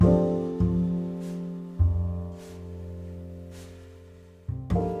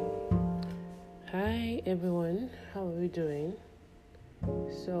Hi everyone, how are we doing?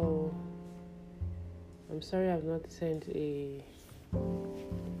 So, I'm sorry I've not sent a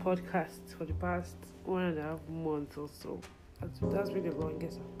podcast for the past 1.5 months or so. That's been the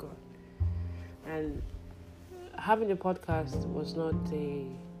longest I've got. And having a podcast was not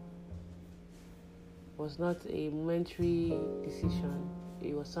a momentary decision.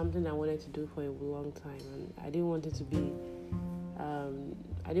 It was something I wanted to do for a long time, and I didn't want it to be.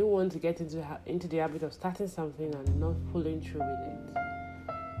 I didn't want to get into the habit of starting something and not following through with it.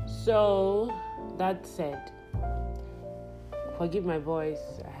 So that said, forgive my voice.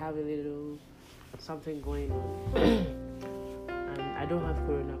 I have a little something going on, and I don't have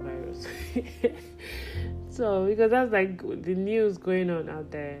coronavirus. So because that's like the news going on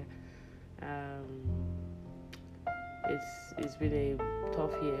out there. It's been a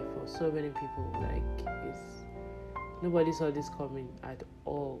tough year for so many people. Nobody saw this coming at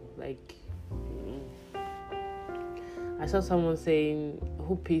all. I saw someone saying,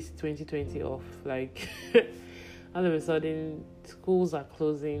 who pissed 2020 off? All of a sudden, schools are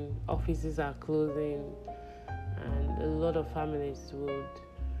closing, offices are closing, and a lot of families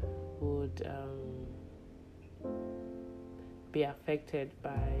would be affected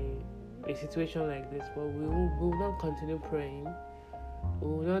by a situation like this. But we will not continue praying. We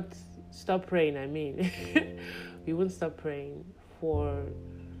will not stop praying, we won't stop praying for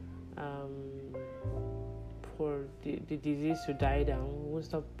the disease to die down. We won't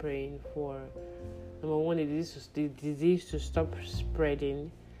stop praying for, number one, the disease to stop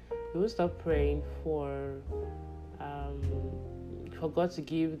spreading. We won't stop praying for God to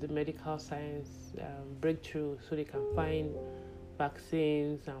give the medical science breakthrough so they can find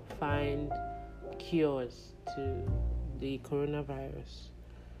vaccines and find cures to the coronavirus.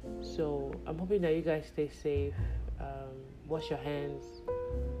 So I'm hoping that you guys stay safe, wash your hands,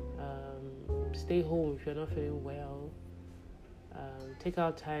 stay home if you're not feeling well, take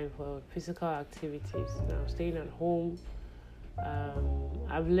out time for physical activities. Now, staying at home,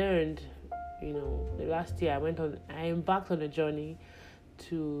 I've learned, the last year I embarked on a journey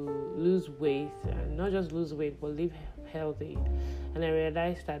to lose weight, and not just lose weight, but live healthy. And I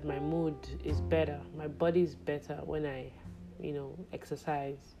realized that my mood is better, my body is better when I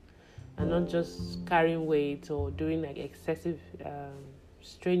exercise, and not just carrying weight or doing excessive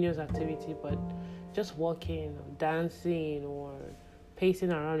strenuous activity, but just walking or dancing or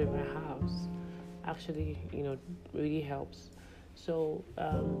pacing around in my house actually really helps. So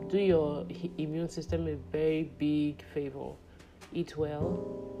do your immune system a very big favor. Eat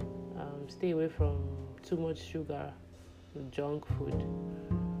well, stay away from too much sugar, junk food,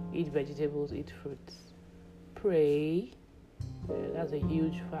 eat vegetables, eat fruits, pray. That's a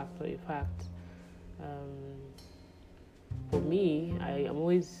huge factor. In fact, for me, I am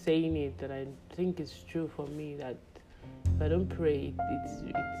always saying it that I think it's true for me that if I don't pray,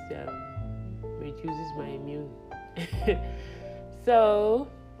 it reduces my immune. So,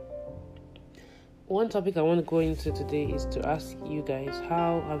 one topic I want to go into today is to ask you guys,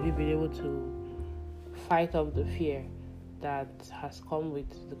 how have you been able to fight off the fear that has come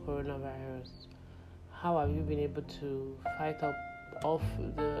with the coronavirus? How have you been able to fight off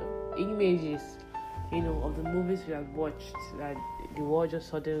the images, of the movies you have watched that the world just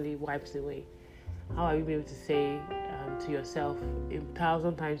suddenly wipes away? How have you been able to say to yourself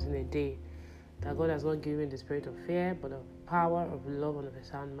 1,000 times in a day that God has not given the spirit of fear, but of power, of love, and of a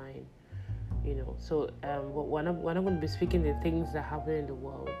sound mind? So we're not going to be speaking the things that happen in the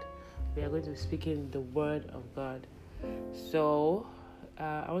world. We are going to be speaking the word of God. So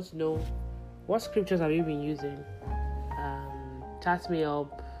I want to know, what scriptures have you been using? Chat me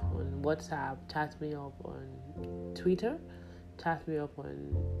up on WhatsApp, chat me up on Twitter, chat me up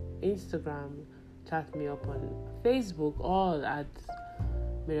on Instagram, chat me up on Facebook, all at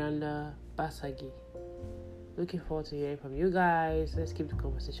Miranda Basagi. Looking forward to hearing from you guys. Let's keep the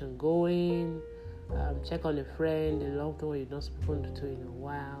conversation going. Check on a friend, a loved one you've not spoken to in a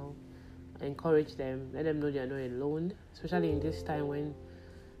while. Encourage them. Let them know they are not alone, especially in this time when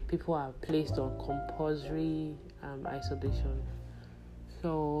people are placed on compulsory isolation.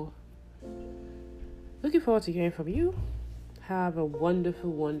 So, looking forward to hearing from you. Have a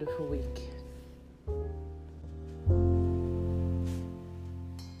wonderful, wonderful week.